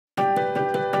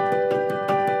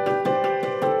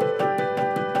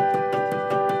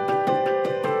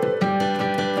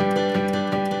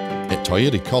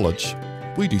Taieri College,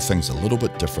 we do things a little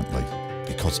bit differently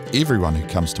because everyone who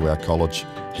comes to our college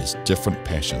has different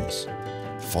passions.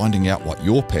 Finding out what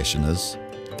your passion is,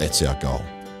 that's our goal.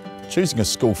 Choosing a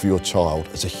school for your child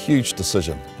is a huge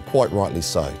decision, and quite rightly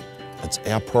so. It's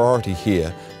our priority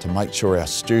here to make sure our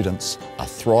students are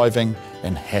thriving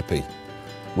and happy.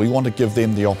 We want to give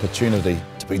them the opportunity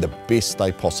to be the best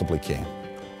they possibly can.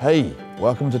 Hey,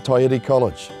 welcome to Taieri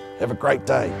College. Have a great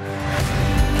day.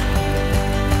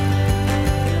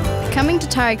 Coming to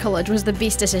Taieri College was the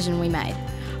best decision we made.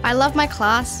 I love my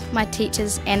class, my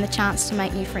teachers and the chance to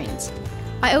make new friends.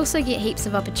 I also get heaps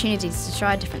of opportunities to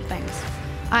try different things.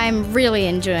 I am really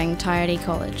enjoying Taieri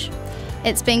College.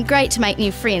 It's been great to make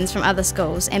new friends from other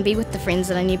schools and be with the friends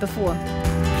that I knew before.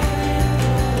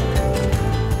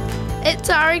 At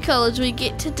Taieri College we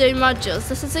get to do modules.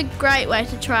 This is a great way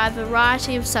to try a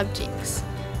variety of subjects.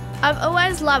 I've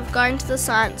always loved going to the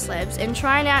science labs and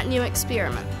trying out new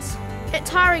experiments. At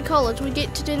Taieri College we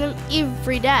get to do them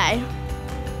every day.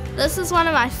 This is one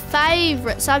of my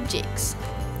favourite subjects.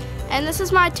 And this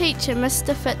is my teacher,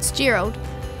 Mr. Fitzgerald.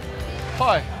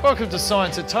 Hi, welcome to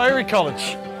Science at Taieri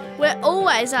College. We're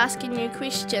always asking you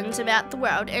questions about the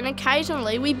world and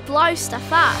occasionally we blow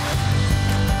stuff up.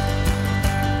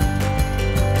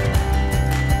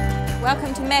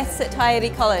 Welcome to Maths at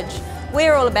Taieri College.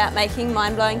 We're all about making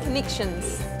mind-blowing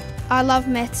connections. I love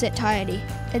maths at Taieri.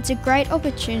 It's a great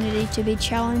opportunity to be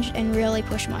challenged and really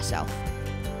push myself.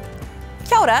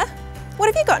 Kia ora. What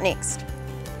have you got next?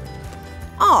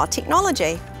 Oh,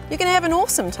 technology. You're going to have an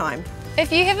awesome time.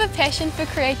 If you have a passion for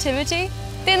creativity,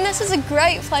 then this is a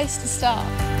great place to start.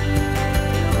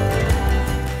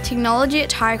 Technology at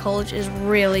Taieri College is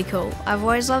really cool. I've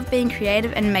always loved being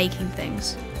creative and making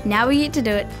things. Now we get to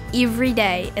do it every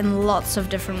day in lots of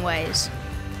different ways.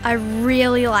 I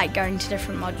really like going to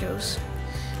different modules.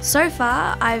 So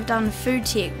far, I've done food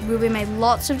tech where we made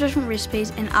lots of different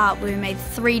recipes and art where we made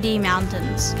 3D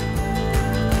mountains.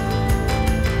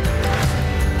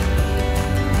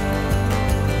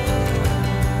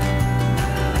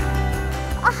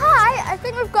 Oh hi, I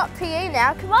think we've got PE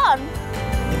now, come on.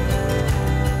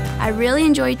 I really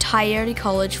enjoy Taieri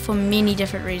College for many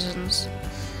different reasons.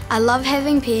 I love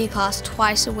having PE class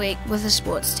twice a week with a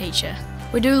sports teacher.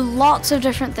 We do lots of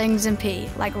different things in PE,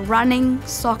 like running,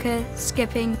 soccer,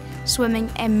 skipping, swimming,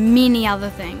 and many other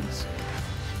things.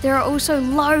 There are also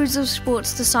loads of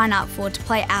sports to sign up for to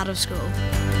play out of school.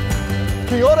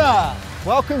 Kia ora!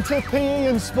 Welcome to PE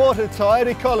and Sport at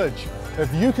Taieri College.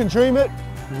 If you can dream it,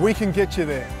 we can get you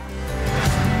there.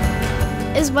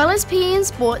 As well as PE and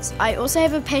sports, I also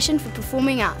have a passion for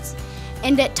performing arts.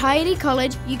 And at Taieri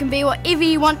College, you can be whatever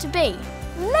you want to be.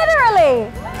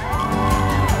 Literally!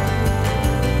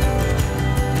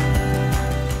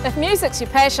 If music's your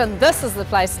passion, this is the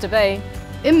place to be.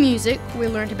 In music, we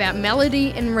learnt about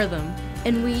melody and rhythm,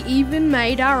 and we even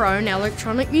made our own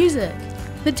electronic music.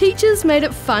 The teachers made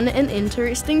it fun and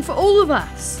interesting for all of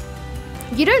us.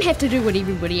 You don't have to do what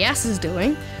everybody else is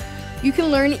doing. You can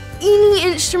learn any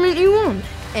instrument you want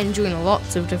and join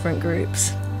lots of different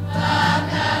groups.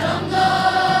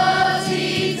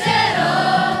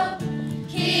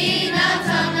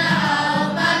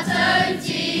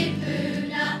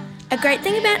 A great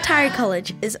thing about Taieri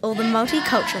College is all the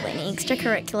multicultural and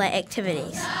extracurricular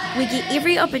activities. We get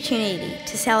every opportunity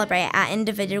to celebrate our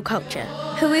individual culture.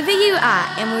 Whoever you are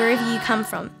and wherever you come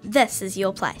from, this is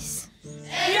your place.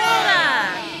 Kia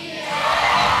ora!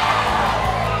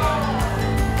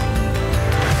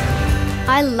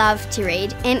 I love to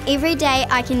read, and every day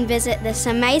I can visit this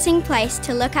amazing place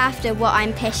to look after what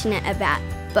I'm passionate about,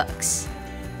 books.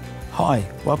 Hi,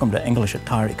 welcome to English at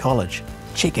Taieri College.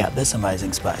 Check out this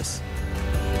amazing space.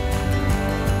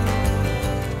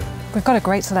 We've got a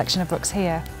great selection of books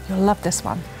here. You'll love this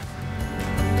one.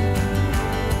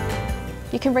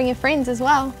 You can bring your friends as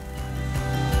well.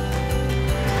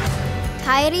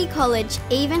 Taieri College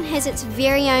even has its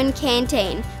very own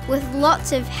canteen with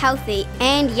lots of healthy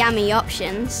and yummy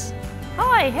options.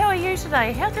 Hi, how are you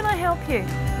today? How can I help you?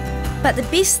 But the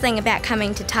best thing about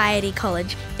coming to Taieri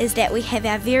College is that we have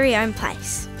our very own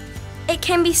place. It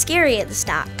can be scary at the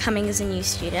start, coming as a new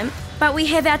student, but we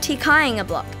have our Te Kāinga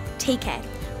block, TK,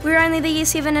 where only the Year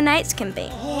 7 and 8s can be.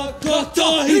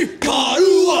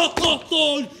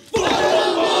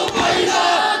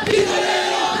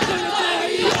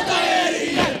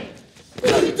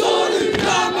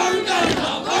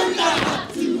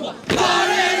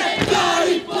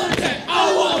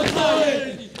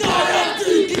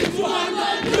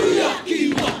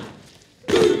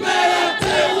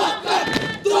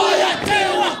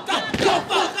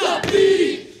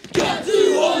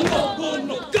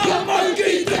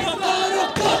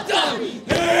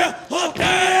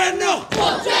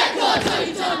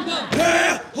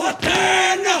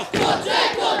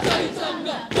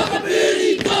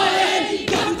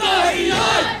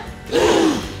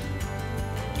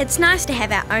 It's nice to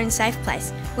have our own safe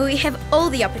place where we have all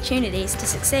the opportunities to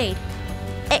succeed.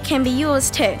 It can be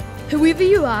yours too. Whoever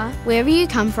you are, wherever you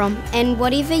come from, and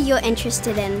whatever you're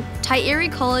interested in, Taieri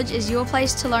College is your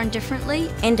place to learn differently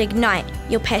and ignite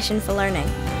your passion for learning.